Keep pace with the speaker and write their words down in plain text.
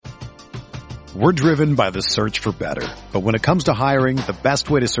We're driven by the search for better. But when it comes to hiring, the best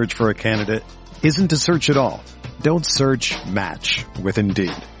way to search for a candidate isn't to search at all. Don't search, match with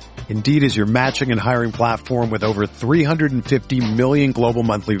Indeed. Indeed is your matching and hiring platform with over 350 million global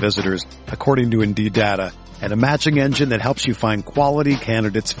monthly visitors, according to Indeed data, and a matching engine that helps you find quality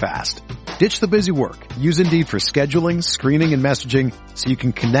candidates fast. Ditch the busy work. Use Indeed for scheduling, screening, and messaging so you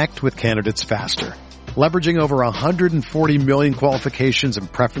can connect with candidates faster. Leveraging over 140 million qualifications and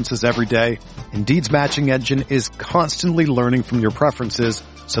preferences every day, Indeed's matching engine is constantly learning from your preferences,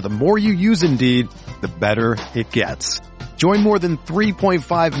 so the more you use Indeed, the better it gets. Join more than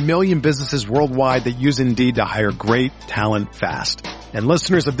 3.5 million businesses worldwide that use Indeed to hire great talent fast. And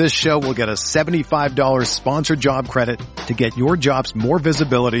listeners of this show will get a $75 sponsored job credit to get your jobs more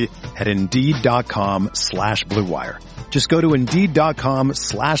visibility at Indeed.com/Blue Wire. Just go to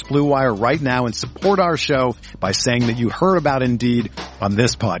Indeed.com/Blue Wire right now and support our show by saying that you heard about Indeed on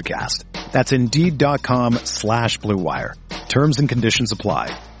this podcast. That's Indeed.com/Blue Wire. Terms and conditions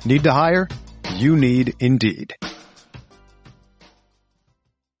apply. Need to hire? You need Indeed.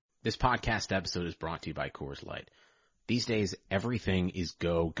 This podcast episode is brought to you by Coors Light. These days, everything is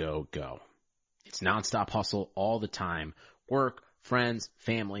go, go, go. It's nonstop hustle all the time. Work, friends,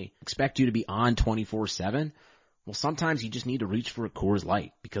 family, expect you to be on 24/7. Well, sometimes you just need to reach for a Coors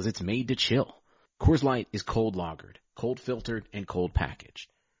Light because it's made to chill. Coors Light is cold lagered, cold filtered, and cold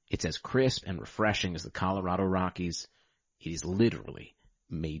packaged. It's as crisp and refreshing as the Colorado Rockies. It is literally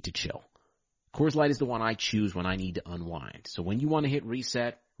made to chill. Coors Light is the one I choose when I need to unwind. So when you want to hit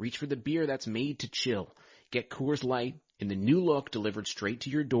reset, reach for the beer that's made to chill. Get Coors Light in the new look delivered straight to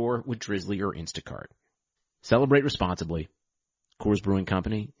your door with Drizzly or Instacart. Celebrate responsibly. Coors Brewing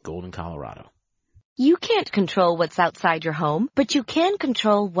Company, Golden, Colorado. You can't control what's outside your home, but you can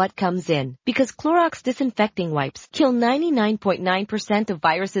control what comes in. Because Clorox disinfecting wipes kill 99.9% of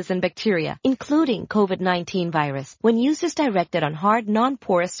viruses and bacteria, including COVID-19 virus, when used as directed on hard,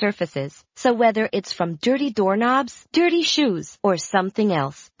 non-porous surfaces. So whether it's from dirty doorknobs, dirty shoes, or something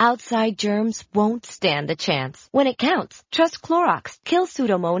else, outside germs won't stand a chance. When it counts, trust Clorox. Kill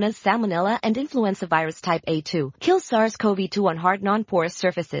Pseudomonas, Salmonella, and influenza virus type A2. Kill SARS-CoV-2 on hard, non-porous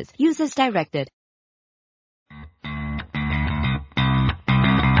surfaces. Use as directed.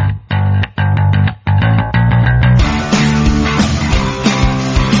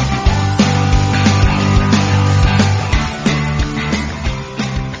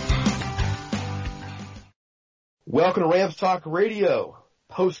 Welcome to Rams Talk Radio,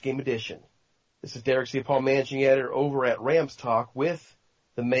 post-game edition. This is Derek C. Paul, managing editor over at Rams Talk with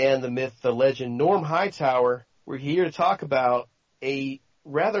the man, the myth, the legend, Norm Hightower. We're here to talk about a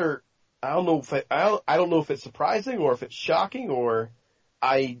rather, I don't know if it's surprising or if it's shocking or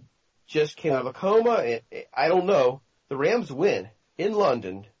I just came out of a coma. I don't know. The Rams win in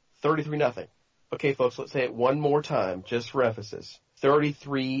London, 33-0. Okay, folks, let's say it one more time, just for emphasis.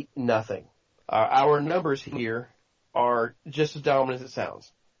 33-0. Our numbers here are just as dominant as it sounds.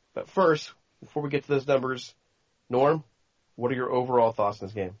 But first, before we get to those numbers, Norm, what are your overall thoughts on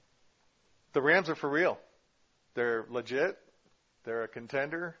this game? The Rams are for real. They're legit. They're a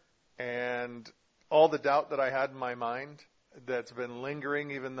contender. And all the doubt that I had in my mind that's been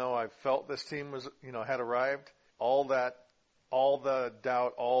lingering, even though I felt this team was, had arrived, all the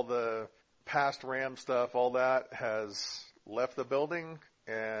doubt, all the past Ram stuff, all that has left the building,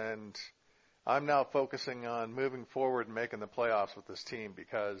 and I'm now focusing on moving forward and making the playoffs with this team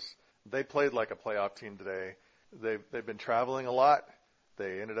because they played like a playoff team today. They've been traveling a lot.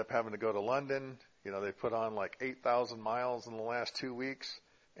 They ended up having to go to London. They put on like 8,000 miles in the last 2 weeks,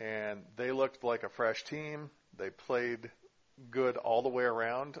 and they looked like a fresh team. They played good all the way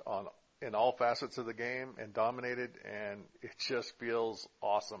around in all facets of the game and dominated, and it just feels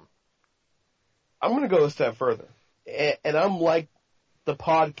awesome. I'm going to go a step further, and I'm like the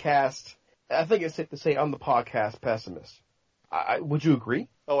podcast. I think it's safe to say I'm the podcast pessimist. Would you agree?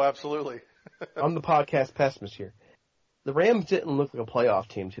 Oh, absolutely. I'm the podcast pessimist here. The Rams didn't look like a playoff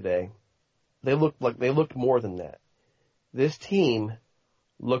team today. They looked more than that. This team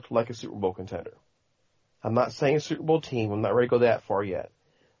looked like a Super Bowl contender. I'm not saying a Super Bowl team. I'm not ready to go that far yet.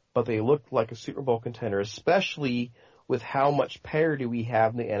 But they looked like a Super Bowl contender, especially with how much parity we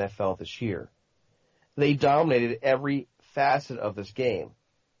have in the NFL this year. They dominated every facet of this game.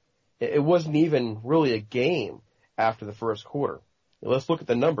 It wasn't even really a game after the first quarter. Let's look at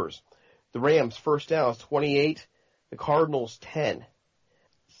the numbers. The Rams' first down is 28. The Cardinals, 10.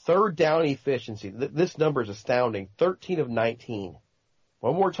 Third down efficiency. This number is astounding. 13 of 19.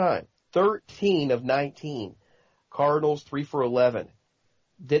 One more time. 13 of 19. Cardinals, 3 for 11.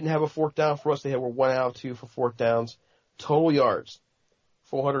 Didn't have a fourth down for us. They were 1 out of 2 for fourth downs. Total yards,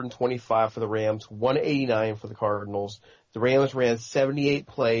 425 for the Rams, 189 for the Cardinals. The Rams ran 78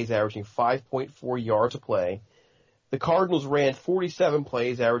 plays, averaging 5.4 yards a play. The Cardinals ran 47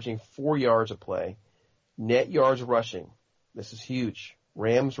 plays, averaging 4 yards a play. Net yards rushing. This is huge.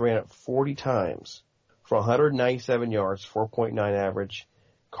 Rams ran it 40 times for 197 yards, 4.9 average.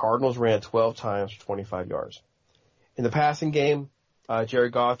 Cardinals ran it 12 times for 25 yards. In the passing game,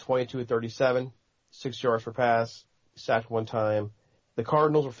 Jared Goff, 22 of 37, 6 yards per pass, sacked 1 time. The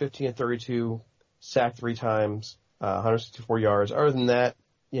Cardinals were 15 of 32, sacked 3 times, 164 yards. Other than that,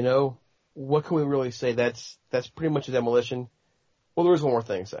 what can we really say? That's pretty much a demolition. Well, there is one more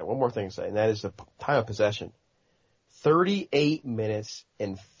thing to say, and that is the time of possession. 38 minutes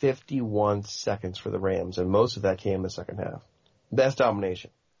and 51 seconds for the Rams, and most of that came in the second half. That's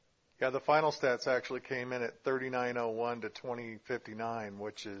domination. Yeah, the final stats actually came in at 39:01 to 20:59,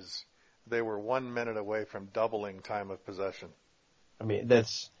 which is they were 1 minute away from doubling time of possession. I mean,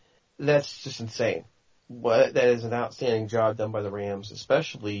 that's just insane. But that is an outstanding job done by the Rams,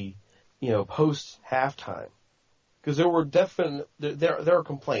 especially, post halftime. Because there were there are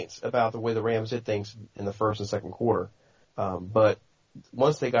complaints about the way the Rams did things in the first and second quarter. But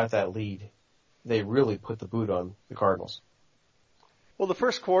once they got that lead, they really put the boot on the Cardinals. Well, the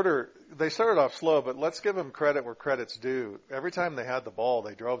first quarter, they started off slow, but let's give them credit where credit's due. Every time they had the ball,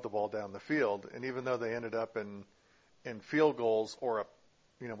 they drove the ball down the field. And even though they ended up in field goals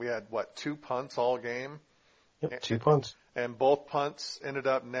we had, 2 punts all game? Yep, 2 punts. And both punts ended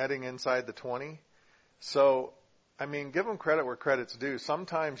up netting inside the 20. So, give them credit where credit's due.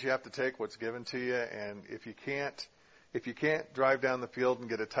 Sometimes you have to take what's given to you, and if you can't drive down the field and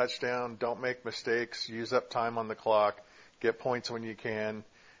get a touchdown, don't make mistakes, use up time on the clock, get points when you can,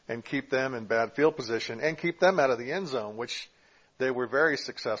 and keep them in bad field position, and keep them out of the end zone, which they were very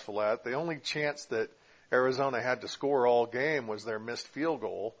successful at. The only chance that Arizona had to score all game was their missed field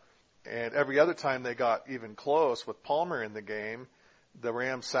goal, and every other time they got even close with Palmer in the game, the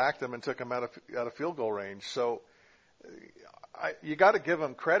Rams sacked them and took them out of field goal range. So you got to give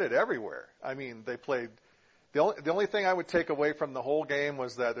them credit everywhere. They played. The only thing I would take away from the whole game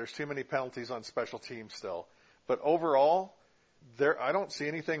was that there's too many penalties on special teams still. But overall, I don't see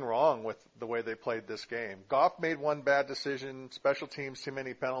anything wrong with the way they played this game. Goff made one bad decision, special teams too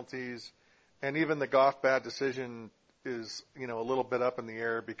many penalties, and even the Goff bad decision is, a little bit up in the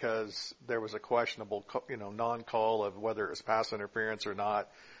air because there was a questionable, non-call of whether it was pass interference or not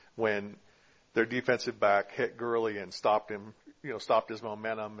when their defensive back hit Gurley and stopped him, stopped his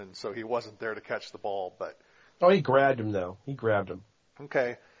momentum, and so he wasn't there to catch the ball. But he grabbed him, though. He grabbed him.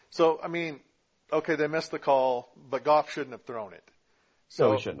 Okay. So, they missed the call, but Goff shouldn't have thrown it. So,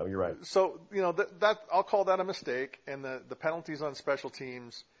 no, he shouldn't. No, you're right. So, that I'll call that a mistake, and the penalties on special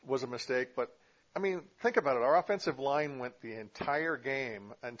teams was a mistake. But, think about it. Our offensive line went the entire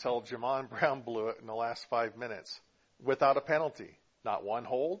game until Jamon Brown blew it in the last 5 minutes without a penalty. Not one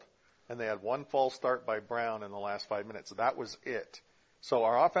hold, and they had one false start by Brown in the last 5 minutes. That was it. So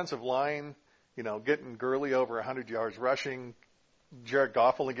our offensive line, getting Gurley over 100 yards rushing, Jared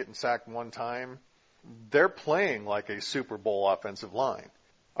Goff only getting sacked 1 time. They're playing like a Super Bowl offensive line.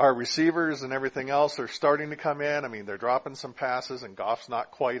 Our receivers and everything else are starting to come in. They're dropping some passes, and Goff's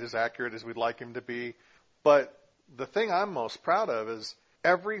not quite as accurate as we'd like him to be. But the thing I'm most proud of is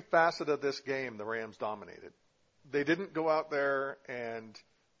every facet of this game the Rams dominated. They didn't go out there and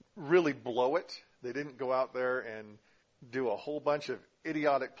really blow it. They didn't go out there and do a whole bunch of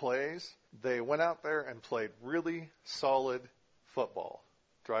idiotic plays. They went out there and played really solid football.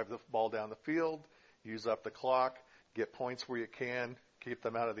 Drive the ball down the field, use up the clock, get points where you can, keep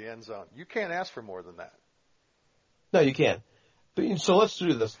them out of the end zone. You can't ask for more than that. No, you can't. So let's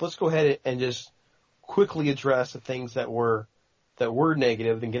do this. Let's go ahead and just quickly address the things that were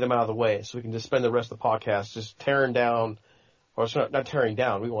negative and get them out of the way so we can just spend the rest of the podcast just tearing down, or not tearing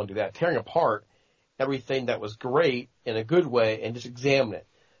down, we won't do that, tearing apart everything that was great in a good way and just examine it.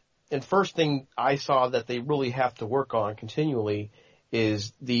 And first thing I saw that they really have to work on continually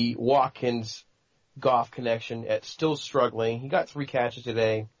is the Watkins-Goff connection. It's still struggling. He got 3 catches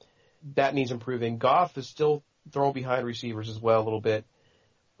today. That needs improving. Goff is still throwing behind receivers as well a little bit.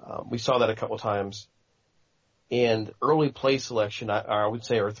 We saw that a couple of times. And early play selection, I would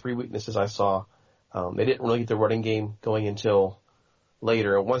say, are 3 weaknesses I saw. They didn't really get the running game going until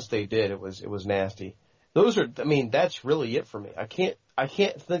later. And once they did, it was nasty. That's really it for me. I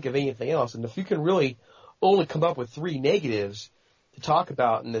can't think of anything else. And if you can really only come up with 3 negatives to talk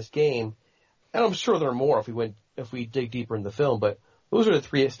about in this game, and I'm sure there are more if we dig deeper in the film, but those are the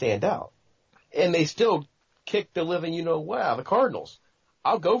 3 that stand out. And they still kick the living, the Cardinals.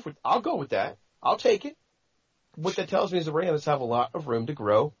 I'll go with that. I'll take it. what that tells me is the Rams have a lot of room to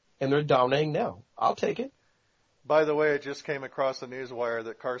grow, and they're dominating now. I'll take it. By the way, it just came across the news wire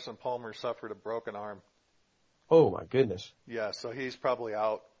that Carson Palmer suffered a broken arm. Oh, my goodness. Yeah, so he's probably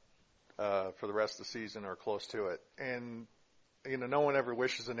out for the rest of the season or close to it. And, no one ever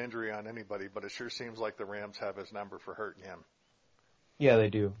wishes an injury on anybody, but it sure seems like the Rams have his number for hurting him. Yeah,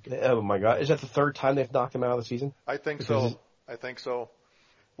 they do. Oh, my God. Is that the third time they've knocked him out of the season? I think so.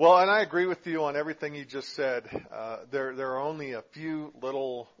 Well, and I agree with you on everything you just said. There are only a few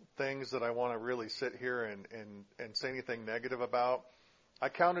little things that I want to really sit here and say anything negative about. I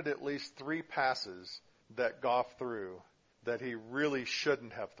counted at least 3 passes that Goff threw that he really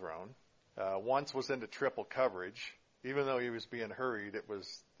shouldn't have thrown. Once was into triple coverage. Even though he was being hurried, it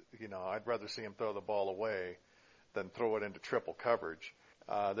was, I'd rather see him throw the ball away than throw it into triple coverage.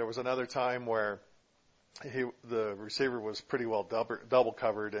 There was another time where the receiver was pretty well double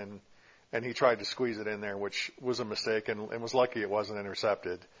covered, and he tried to squeeze it in there, which was a mistake, and was lucky it wasn't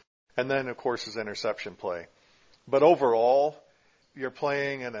intercepted. And then, of course, his interception play. But overall, you're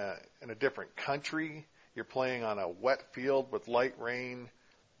playing in a different country. You're playing on a wet field with light rain.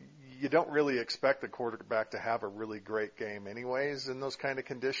 You don't really expect the quarterback to have a really great game anyways in those kind of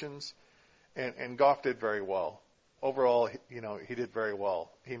conditions. And Goff did very well. Overall, he did very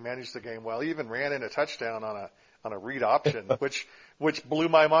well. He managed the game well. He even ran in a touchdown on a read option, which blew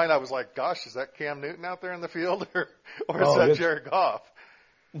my mind. I was like, gosh, is that Cam Newton out there in the field or is that Jared Goff?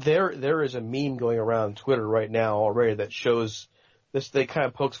 There is a meme going around Twitter right now already that shows this. They kind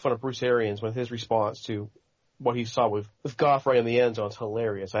of pokes fun of Bruce Arians with his response to what he saw with Goff right in the end zone. It's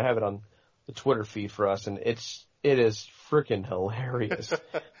hilarious. I have it on the Twitter feed for us, and it is freaking hilarious.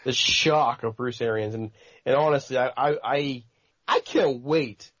 The shock of Bruce Arians, and honestly, I can't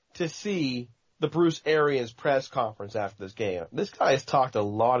wait to see the Bruce Arians press conference after this game. This guy has talked a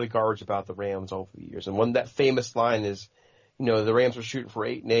lot of garbage about the Rams over the years, and one that famous line is, the Rams are shooting for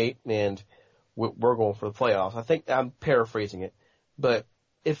 8-8, and we're going for the playoffs. I think I'm paraphrasing it, but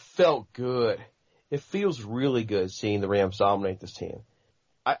it felt good. It feels really good seeing the Rams dominate this team.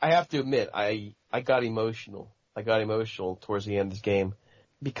 I have to admit, I got emotional. I got emotional towards the end of this game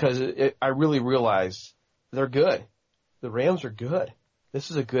because I really realized they're good. The Rams are good.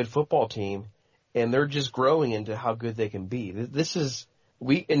 This is a good football team, and they're just growing into how good they can be.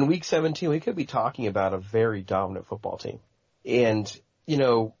 In week 17, we could be talking about a very dominant football team. And,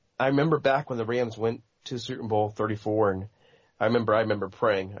 I remember back when the Rams went to Super Bowl 34, and I remember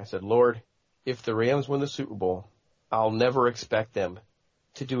praying. I said, Lord, if the Rams win the Super Bowl, I'll never expect them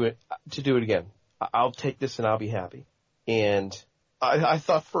to do it again. I'll take this and I'll be happy. And I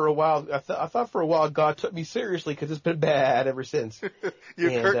thought for a while, God took me seriously because it's been bad ever since.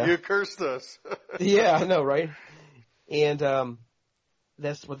 You cursed us. Yeah, I know, right? And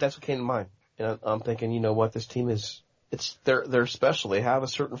that's what came to mind. And I'm thinking, this team they're special. They have a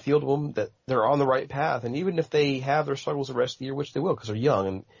certain feel to them that they're on the right path. And even if they have their struggles the rest of the year, which they will because they're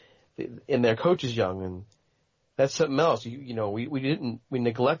young and their coach is young, and that's something else. We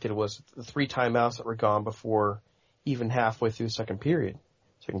neglected was the 3 timeouts that were gone before even halfway through the second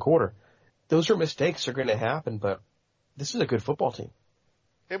quarter. Those are mistakes that are going to happen, but this is a good football team.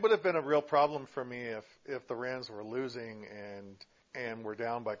 It would have been a real problem for me if the Rams were losing and were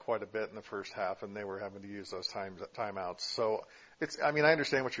down by quite a bit in the first half and they were having to use those timeouts. So I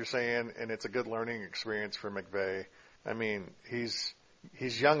understand what you're saying, and it's a good learning experience for McVay.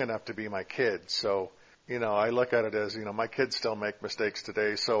 He's young enough to be my kid, so I look at it as, my kids still make mistakes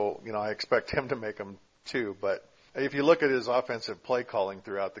today, so, I expect him to make them too. But if you look at his offensive play calling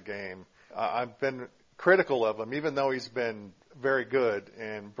throughout the game, I've been critical of him, even though he's been very good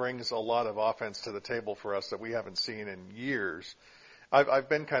and brings a lot of offense to the table for us that we haven't seen in years. I've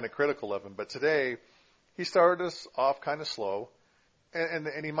been kind of critical of him, but today he started us off kind of slow,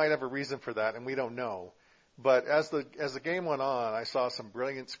 and he might have a reason for that, and we don't know. But as the game went on, I saw some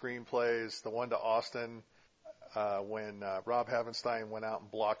brilliant screenplays. The one to Austin when Rob Havenstein went out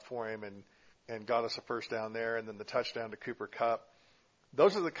and blocked for him and got us a first down there, and then the touchdown to Cooper Kupp.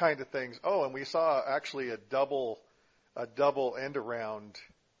 Those are the kind of things. Oh, and we saw actually a double end around,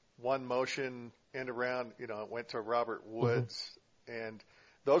 one motion end around. It went to Robert Woods, and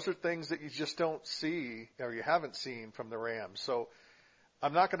those are things that you just don't see or you haven't seen from the Rams. So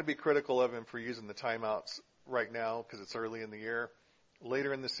I'm not going to be critical of him for using the timeouts right now because it's early in the year.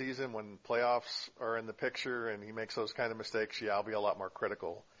 Later in the season, when playoffs are in the picture and he makes those kind of mistakes, I'll be a lot more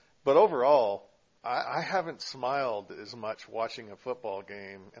critical. But overall, I haven't smiled as much watching a football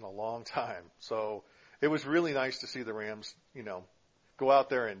game in a long time. So it was really nice to see the Rams, go out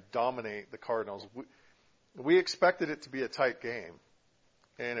there and dominate the Cardinals. We expected it to be a tight game,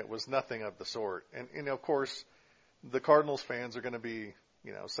 and it was nothing of the sort. And of course, the Cardinals fans are going to be,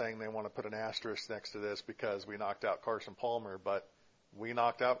 saying they want to put an asterisk next to this because we knocked out Carson Palmer, but we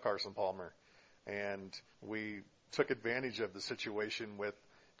knocked out Carson Palmer. And we took advantage of the situation with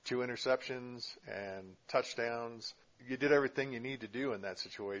 2 interceptions and touchdowns. You did everything you need to do in that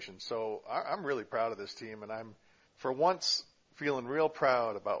situation. So I'm really proud of this team, and I'm, for once, feeling real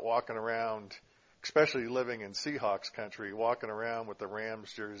proud about walking around, especially living in Seahawks country, walking around with the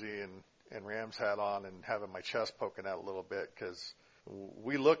Rams jersey and Rams hat on and having my chest poking out a little bit because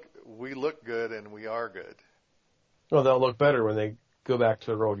we look good and we are good. Well, they'll look better when they go back to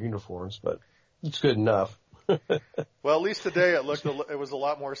their old uniforms, but it's good enough. Well, at least today it was a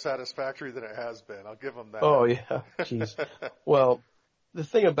lot more satisfactory than it has been. I'll give them that. Oh, yeah. Jeez. Well, the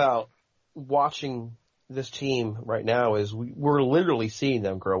thing about watching this team right now is we're literally seeing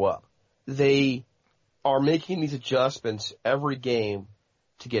them grow up. They are making these adjustments every game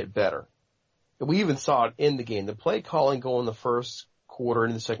to get better. And we even saw it in the game. The play calling going the first quarter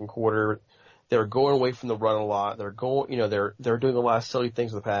into the second quarter, they're going away from the run a lot. They're going, they're doing a lot of silly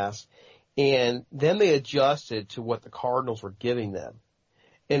things in the past. And then they adjusted to what the Cardinals were giving them.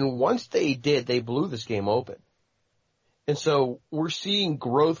 And once they did, they blew this game open. And so we're seeing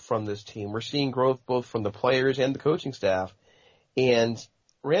growth from this team. We're seeing growth both from the players and the coaching staff. And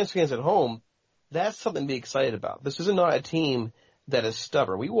Rams fans at home, that's something to be excited about. This is not a team that is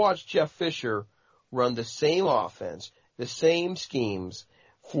stubborn. We watched Jeff Fisher run the same offense, the same schemes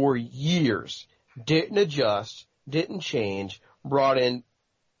for years. Didn't adjust, didn't change, brought in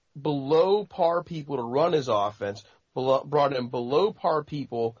below par people to run his offense, brought in below par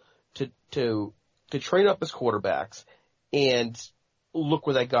people to train up his quarterbacks, and look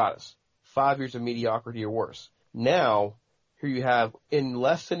where that got us. 5 years of mediocrity or worse. Now, here you have, in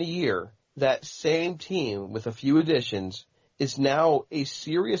less than a year, that same team with a few additions is now a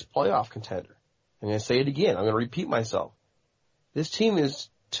serious playoff contender. I'm going to say it again. I'm going to repeat myself. This team is,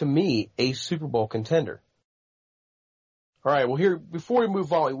 to me, a Super Bowl contender. All right, well, here, before we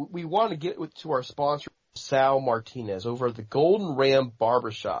move on, we want to get to our sponsor, Sal Martinez, over at the Golden Ram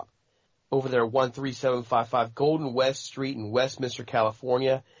Barbershop, over there at 13755 Golden West Street in Westminster,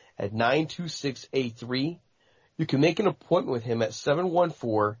 California, at 92683. You can make an appointment with him at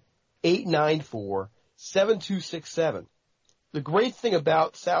 714-894-7267. The great thing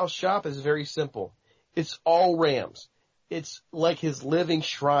about Sal's shop is very simple. It's all Rams. It's like his living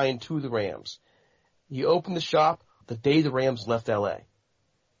shrine to the Rams. He opened the shop the day the Rams left L.A.,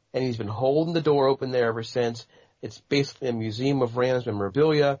 and he's been holding the door open there ever since. It's basically a museum of Rams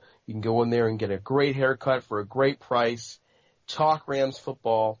memorabilia. You can go in there and get a great haircut for a great price, talk Rams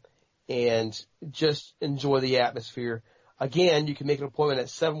football, and just enjoy the atmosphere. Again, you can make an appointment at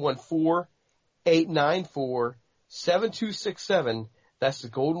 714-894-7267. That's the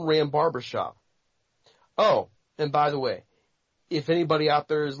Golden Ram Barbershop. Oh, and by the way, if anybody out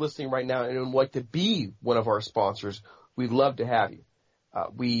there is listening right now and would like to be one of our sponsors, we'd love to have you.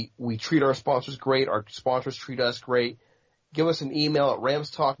 We treat our sponsors great. Our sponsors treat us great. Give us an email at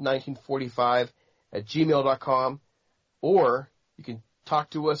ramstalk1945@gmail.com, or you can talk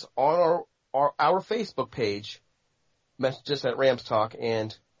to us on our Facebook page. Message us at Rams Talk,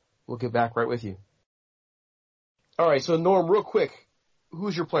 and we'll get back right with you. All right, so Norm, real quick,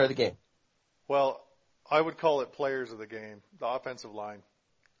 who's your player of the game? Well, I would call it players of the game, the offensive line.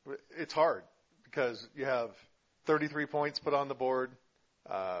 It's hard because you have 33 points put on the board.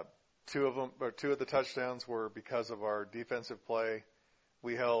 Two of the touchdowns were because of our defensive play.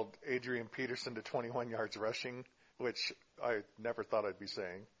 We held Adrian Peterson to 21 yards rushing, which I never thought I'd be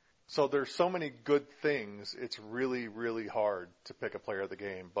saying. So there's so many good things. It's really, really hard to pick a player of the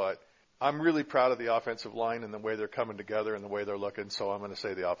game. But I'm really proud of the offensive line and the way they're coming together and the way they're looking. So I'm going to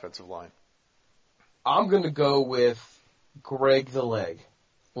say the offensive line. I'm going to go with Greg the Leg.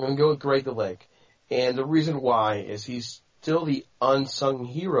 And the reason why is he's still the unsung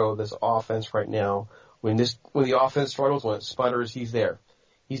hero of this offense right now. When the offense struggles, when it sputters, he's there.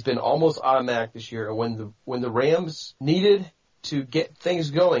 He's been almost automatic this year. And when the Rams needed to get things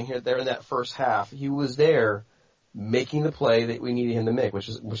going here there in that first half, he was there making the play that we needed him to make, which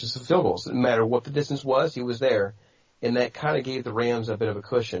is the field goals. No matter what the distance was, he was there. And that kind of gave the Rams a bit of a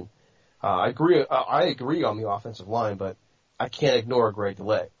cushion. I agree on the offensive line, but I can't ignore Greg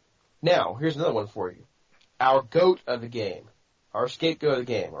DeLay. Now, here's another one for you. Our GOAT of the game, our scapegoat of the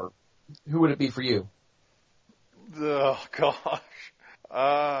game, or who would it be for you? Oh, gosh.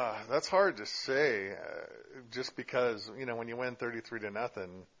 That's hard to say, just because, when you win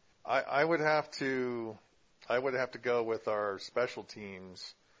 33-0, I would have to go with our special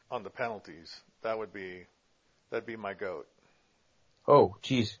teams on the penalties. That'd be my GOAT. Oh,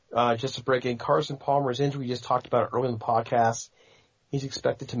 geez. Just to break in, Carson Palmer's injury, we just talked about it earlier in the podcast. He's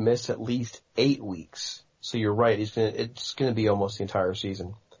expected to miss at least 8 weeks. So you're right. It's going to be almost the entire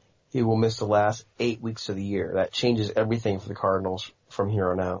season. He will miss the last 8 weeks of the year. That changes everything for the Cardinals from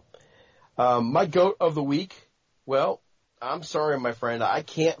here on out. My GOAT of the week, well, I'm sorry, my friend. I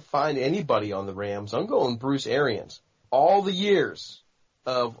can't find anybody on the Rams. I'm going Bruce Arians. All the years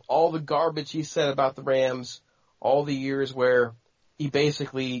of all the garbage he said about the Rams, all the years where he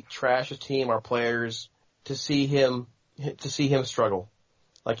basically trashed his team, our players, to see him struggle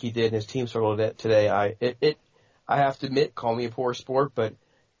like he did and his team struggled today. I have to admit, call me a poor sport, but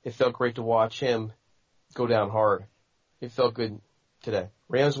it felt great to watch him go down hard. It felt good today.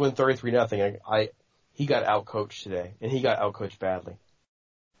 Rams win 33-0. He got outcoached today, and he got outcoached badly.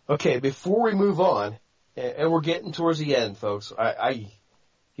 Okay, before we move on, and we're getting towards the end, folks,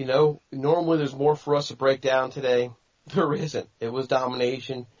 normally there's more for us to break down today. There isn't. It was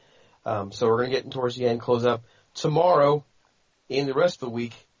domination. So we're going to get towards the end, close up. Tomorrow, and the rest of the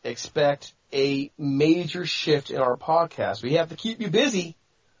week, expect a major shift in our podcast. We have to keep you busy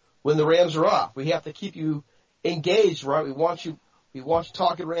when the Rams are off. We have to keep you engaged, right? We want you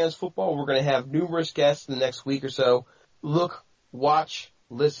talking Rams football. We're going to have numerous guests in the next week or so. Look, watch,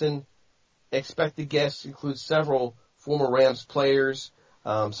 listen. Expected guests include several former Rams players,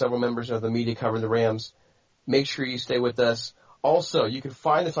 several members of the media covering the Rams. Make sure you stay with us. Also, you can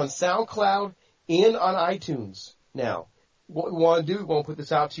find us on SoundCloud and on iTunes. Now, what we want to do, we want to put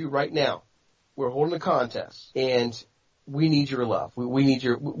this out to you right now. We're holding a contest, and we need your love. We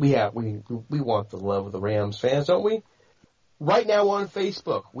want the love of the Rams fans, don't we? Right now on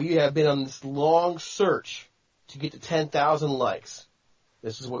Facebook, we have been on this long search to get to 10,000 likes.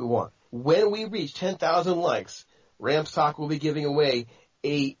 This is what we want. When we reach 10,000 likes, Rams Talk will be giving away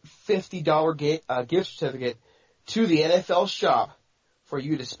a $50 gift certificate to the NFL shop for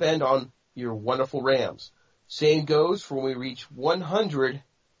you to spend on your wonderful Rams. Same goes for when we reach 100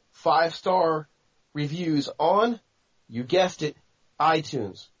 5-star reviews on, you guessed it,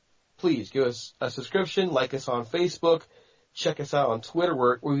 iTunes. Please give us a subscription, like us on Facebook, check us out on Twitter.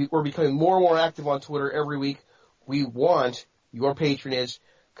 We're becoming more and more active on Twitter every week. We want your patronage.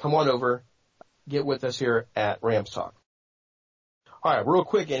 Come on over, get with us here at Rams Talk. All right, real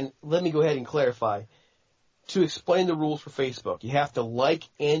quick, and let me go ahead and clarify. To explain the rules for Facebook, you have to like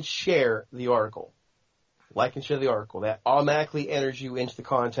and share the article. Like and share the article. That automatically enters you into the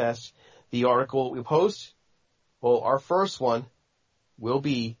contest. The article we post, well, our first one will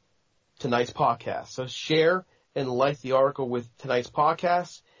be tonight's podcast. So share and like the article with tonight's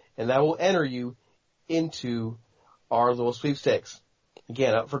podcast, and that will enter you into our little sweepstakes.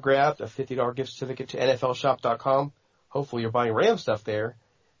 Again, up for grabs, a $50 gift certificate to NFLshop.com. Hopefully you're buying Ram stuff there.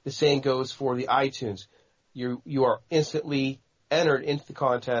 The same goes for the iTunes. You are instantly entered into the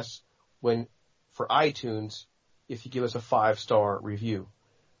contest for iTunes if you give us a 5-star review.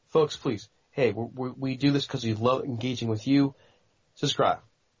 Folks, please, hey, we do this because we love engaging with you. Subscribe.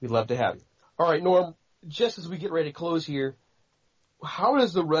 We'd love to have you. All right, Norm, just as we get ready to close here, how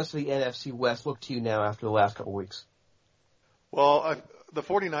does the rest of the NFC West look to you now after the last couple of weeks? Well, the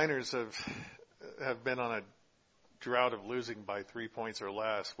 49ers have been on a drought of losing by 3 points or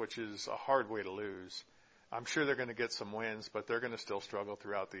less, which is a hard way to lose. I'm sure they're going to get some wins, but they're going to still struggle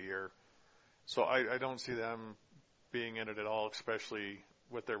throughout the year. So I don't see them being in it at all, especially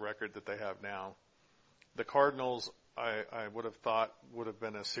with their record that they have now. The Cardinals, I would have thought would have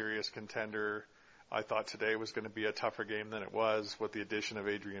been a serious contender. I thought today was going to be a tougher game than it was with the addition of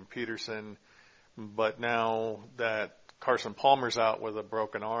Adrian Peterson. But now that Carson Palmer's out with a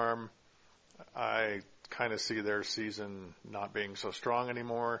broken arm, I kind of see their season not being so strong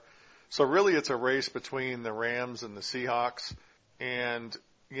anymore. So really it's a race between the Rams and the Seahawks. And,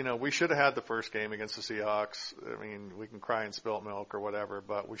 we should have had the first game against the Seahawks. I mean, we can cry and spilt milk or whatever,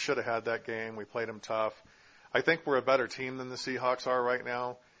 but we should have had that game. We played them tough. I think we're a better team than the Seahawks are right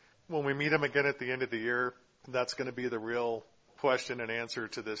now. When we meet them again at the end of the year, that's going to be the real question and answer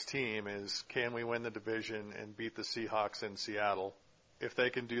to this team is, can we win the division and beat the Seahawks in Seattle? If they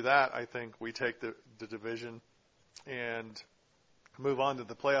can do that, I think we take the division and move on to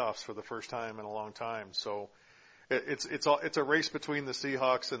the playoffs for the first time in a long time. So it's a race between the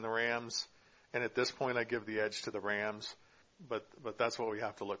Seahawks and the Rams, and at this point I give the edge to the Rams, but that's what we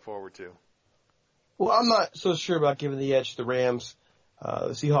have to look forward to. Well, I'm not so sure about giving the edge to the Rams. The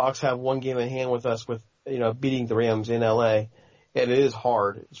Seahawks have one game in hand with us with beating the Rams in LA, and it is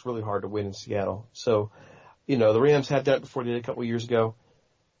hard. It's really hard to win in Seattle. So, the Rams have done it before. They did a couple of years ago.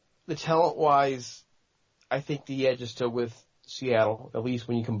 The talent-wise, I think the edge is still with Seattle, at least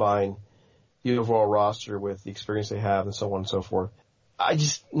when you combine the overall roster with the experience they have and so on and so forth.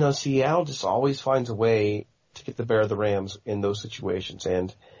 Seattle just always finds a way to get the better of the Rams in those situations.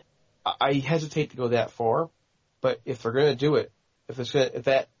 And I hesitate to go that far, but if they're going to do it, if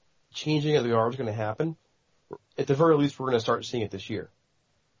that changing of the guard is going to happen, at the very least, we're going to start seeing it this year.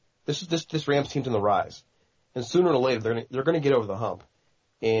 This Rams team's on the rise, and sooner or later they're going to get over the hump.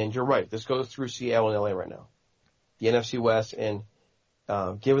 And you're right, this goes through Seattle and LA right now, the NFC West, and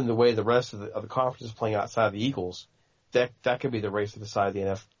given the way the rest of the conference is playing outside of the Eagles, that could be the race to decide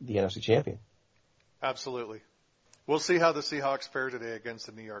the NFC champion. Absolutely. We'll see how the Seahawks fare today against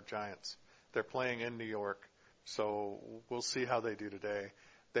the New York Giants. They're playing in New York, so we'll see how they do today.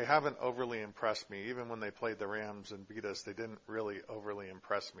 They haven't overly impressed me. Even when they played the Rams and beat us, they didn't really overly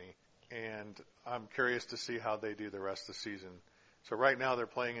impress me. And I'm curious to see how they do the rest of the season. So right now they're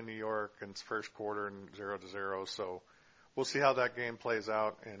playing in New York, and it's first quarter and 0-0. So we'll see how that game plays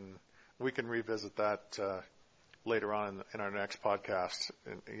out, and we can revisit that later on in our next podcast,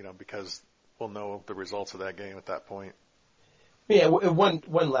 because we'll know the results of that game at that point. Yeah, one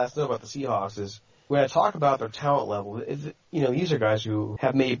last note about the Seahawks is when I talk about their talent level, these are guys who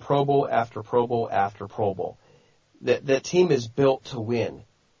have made Pro Bowl after Pro Bowl after Pro Bowl. That team is built to win.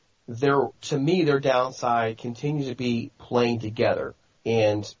 To me, their downside continues to be playing together,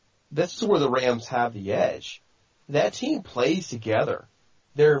 and this is where the Rams have the edge. That team plays together.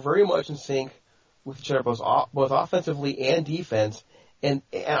 They're very much in sync with each other, both offensively and defense. And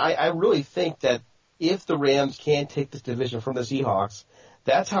I really think that if the Rams can take this division from the Seahawks,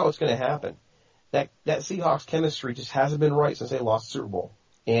 that's how it's going to happen. That Seahawks chemistry just hasn't been right since they lost the Super Bowl.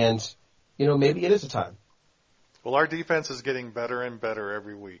 And, maybe it is a time. Well, our defense is getting better and better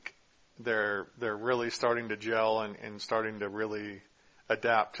every week. They're really starting to gel and starting to really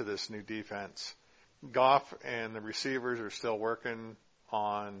adapt to this new defense. Goff and the receivers are still working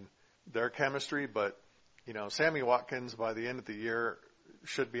on their chemistry, but, Sammy Watkins by the end of the year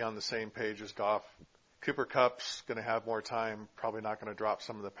should be on the same page as Goff. Cooper Kupp's going to have more time, probably not going to drop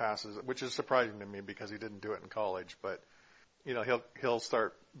some of the passes, which is surprising to me because he didn't do it in college. But, he'll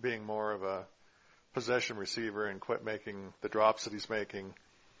start being more of a possession receiver and quit making the drops that he's making.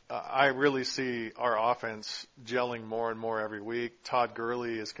 I really see our offense gelling more and more every week. Todd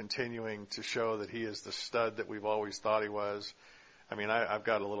Gurley is continuing to show that he is the stud that we've always thought he was. I mean, I've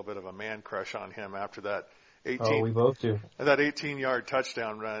got a little bit of a man crush on him after that 18. Oh, we both do. That 18-yard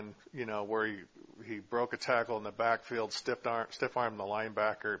touchdown run, where he broke a tackle in the backfield, stiff-armed the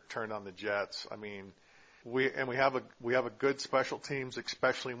linebacker, turned on the Jets. I mean, we have a good special teams,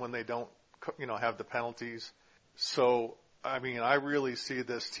 especially when they don't, have the penalties. So, I mean, I really see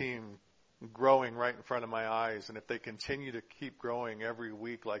this team growing right in front of my eyes, and if they continue to keep growing every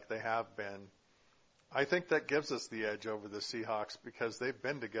week like they have been, I think that gives us the edge over the Seahawks because they've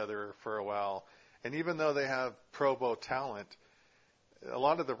been together for a while. And even though they have Pro Bowl talent, a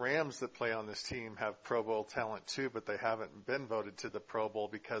lot of the Rams that play on this team have Pro Bowl talent too, but they haven't been voted to the Pro Bowl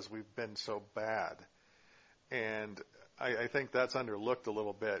because we've been so bad. And I think that's underlooked a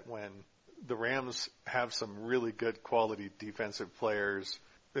little bit when the Rams have some really good quality defensive players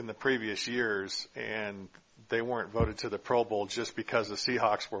in the previous years, and they weren't voted to the Pro Bowl just because the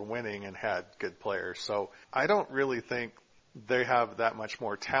Seahawks were winning and had good players. So I don't really think they have that much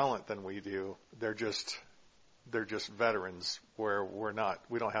more talent than we do. They're just veterans where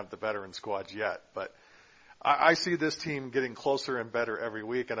we don't have the veteran squads yet. But I see this team getting closer and better every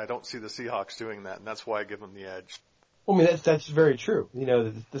week, and I don't see the Seahawks doing that, and that's why I give them the edge. Well, I mean, that's very true.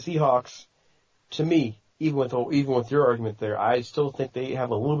 The Seahawks, to me, even with your argument there, I still think they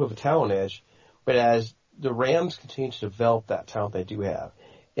have a little bit of a talent edge. But as the Rams continue to develop that talent they do have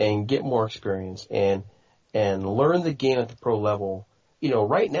and get more experience and learn the game at the pro level,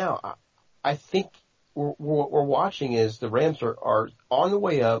 right now, I think what we're watching is the Rams are on the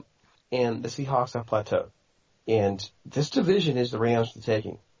way up and the Seahawks have plateaued. And this division is the Rams for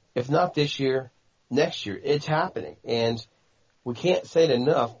taking. If not this year, next year, it's happening. And we can't say it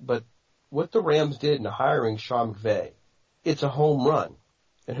enough, but what the Rams did in hiring Sean McVay, it's a home run.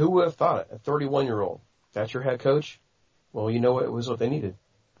 And who would have thought it? A 31-year-old. That's your head coach? Well, it was what they needed.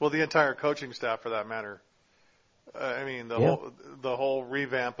 Well, the entire coaching staff, for that matter. I mean, the whole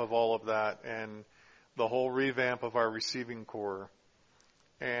revamp of all of that, and the whole revamp of our receiving core,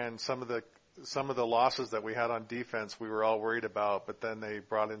 and some of the losses that we had on defense, we were all worried about. But then they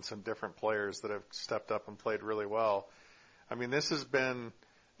brought in some different players that have stepped up and played really well. I mean, this has been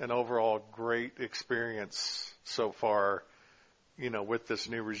an overall great experience so far, with this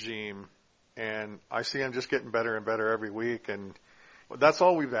new regime. And I see them just getting better and better every week. And that's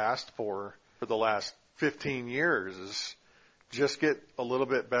all we've asked for the last 15 years is just get a little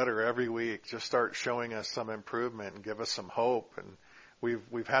bit better every week. Just start showing us some improvement and give us some hope. And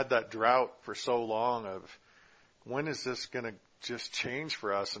we've had that drought for so long of when is this going to just change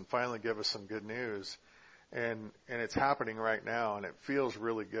for us and finally give us some good news? And it's happening right now, and it feels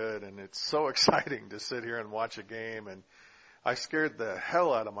really good, and it's so exciting to sit here and watch a game. And I scared the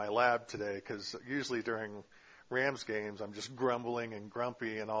hell out of my lab today, because usually during Rams games I'm just grumbling and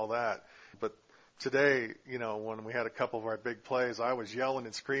grumpy and all that. But today, when we had a couple of our big plays, I was yelling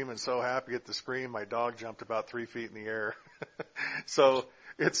and screaming, so happy at the scream my dog jumped about 3 feet in the air. So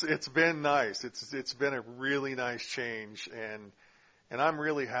it's been nice. It's been a really nice change, and I'm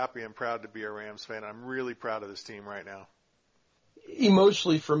really happy and proud to be a Rams fan. I'm really proud of this team right now.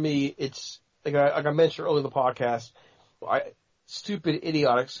 Emotionally, for me, it's like I mentioned earlier in the podcast, stupid,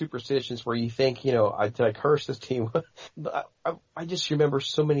 idiotic superstitions where you think, did I curse this team? I just remember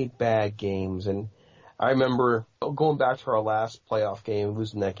so many bad games, and I remember going back to our last playoff game,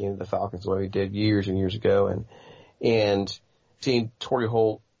 losing that game to the Falcons the way we did years and years ago, and seeing Torrey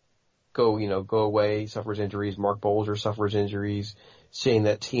Holt go away, he suffers injuries, Mark Bolger suffers injuries, seeing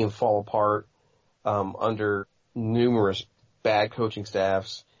that team fall apart under numerous bad coaching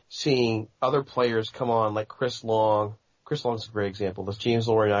staffs, seeing other players come on like Chris Long. Chris Long's a great example. This James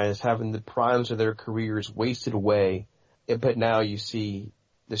Laurinaitis having the primes of their careers wasted away, but now you see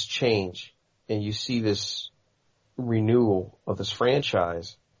this change and you see this renewal of this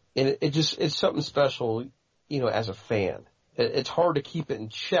franchise, and it's something special, as a fan. It's hard to keep it in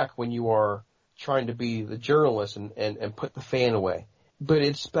check when you are trying to be the journalist and put the fan away. But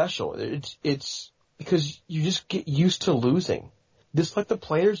it's special. It's because you just get used to losing. Just like the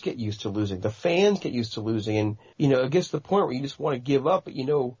players get used to losing. The fans get used to losing. And, it gets to the point where you just want to give up, but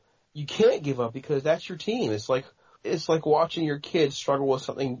you can't give up because that's your team. It's like watching your kids struggle with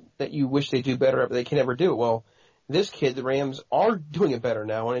something that you wish they do better at, but they can never do. Well, this kid, the Rams, are doing it better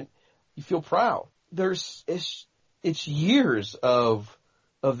now, and you feel proud. It's years of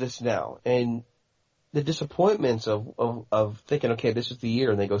this now, and the disappointments of thinking, okay, this is the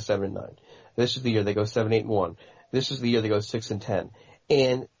year, and they go 7-9. This is the year they go 7-8-1. This is the year they go 6-10,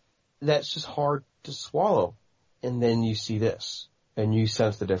 and that's just hard to swallow. And then you see this, and you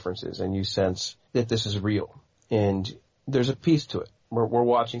sense the differences, and you sense that this is real, and there's a piece to it. We're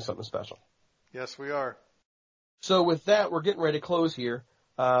watching something special. Yes, we are. So with that, we're getting ready to close here.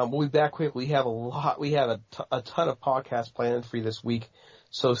 We'll be back quick. We have we have a ton of podcasts planned for you this week,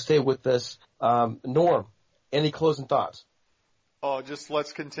 so stay with us. Norm, any closing thoughts? Oh, just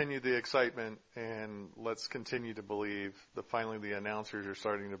let's continue the excitement, and let's continue to believe. Finally, the announcers are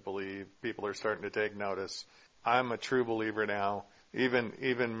starting to believe. People are starting to take notice. I'm a true believer now. Even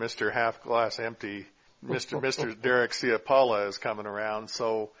Mr. Half Glass Empty, Mr. Derek Ciapala is coming around.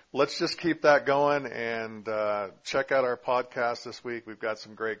 So let's just keep that going, and check out our podcast this week. We've got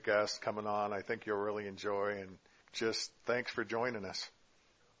some great guests coming on. I think you'll really enjoy, and just thanks for joining us.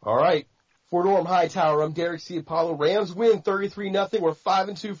 All right. For Norm Hightower, I'm Derek Ciapala. Rams win 33-0. We're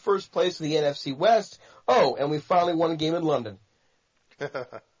 5-2, first place in the NFC West. Oh, and we finally won a game in London.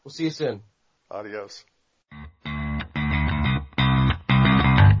 We'll see you soon. Adios.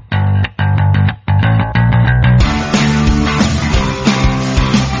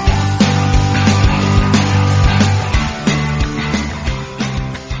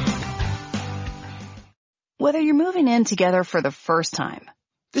 Whether you're moving in together for the first time,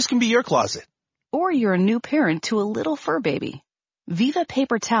 this can be your closet, or you're a new parent to a little fur baby, Viva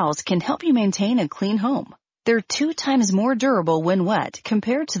paper towels can help you maintain a clean home. They're 2 times more durable when wet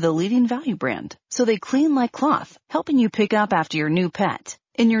compared to the leading value brand, so they clean like cloth, helping you pick up after your new pet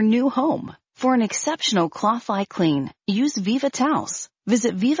in your new home. For an exceptional cloth-like clean, use Viva towels.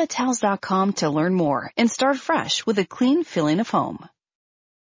 Visit vivatowels.com to learn more and start fresh with a clean feeling of home.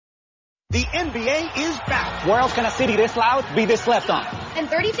 The NBA is back. Where else can a city this loud be this slept on? And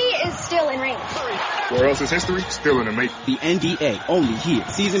 30 feet is still in range. Where else is history still in the making? The NBA, only here.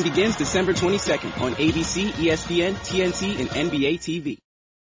 Season begins December 22nd on ABC, ESPN, TNT, and NBA TV.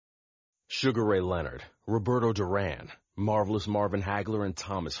 Sugar Ray Leonard, Roberto Duran, Marvelous Marvin Hagler, and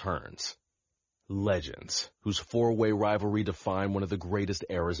Thomas Hearns. Legends, whose 4-way rivalry defined one of the greatest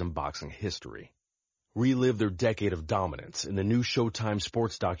eras in boxing history. Relive their decade of dominance in the new Showtime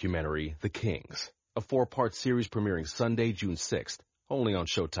sports documentary, The Kings, a 4-part series premiering Sunday, June 6th, only on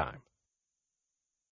Showtime.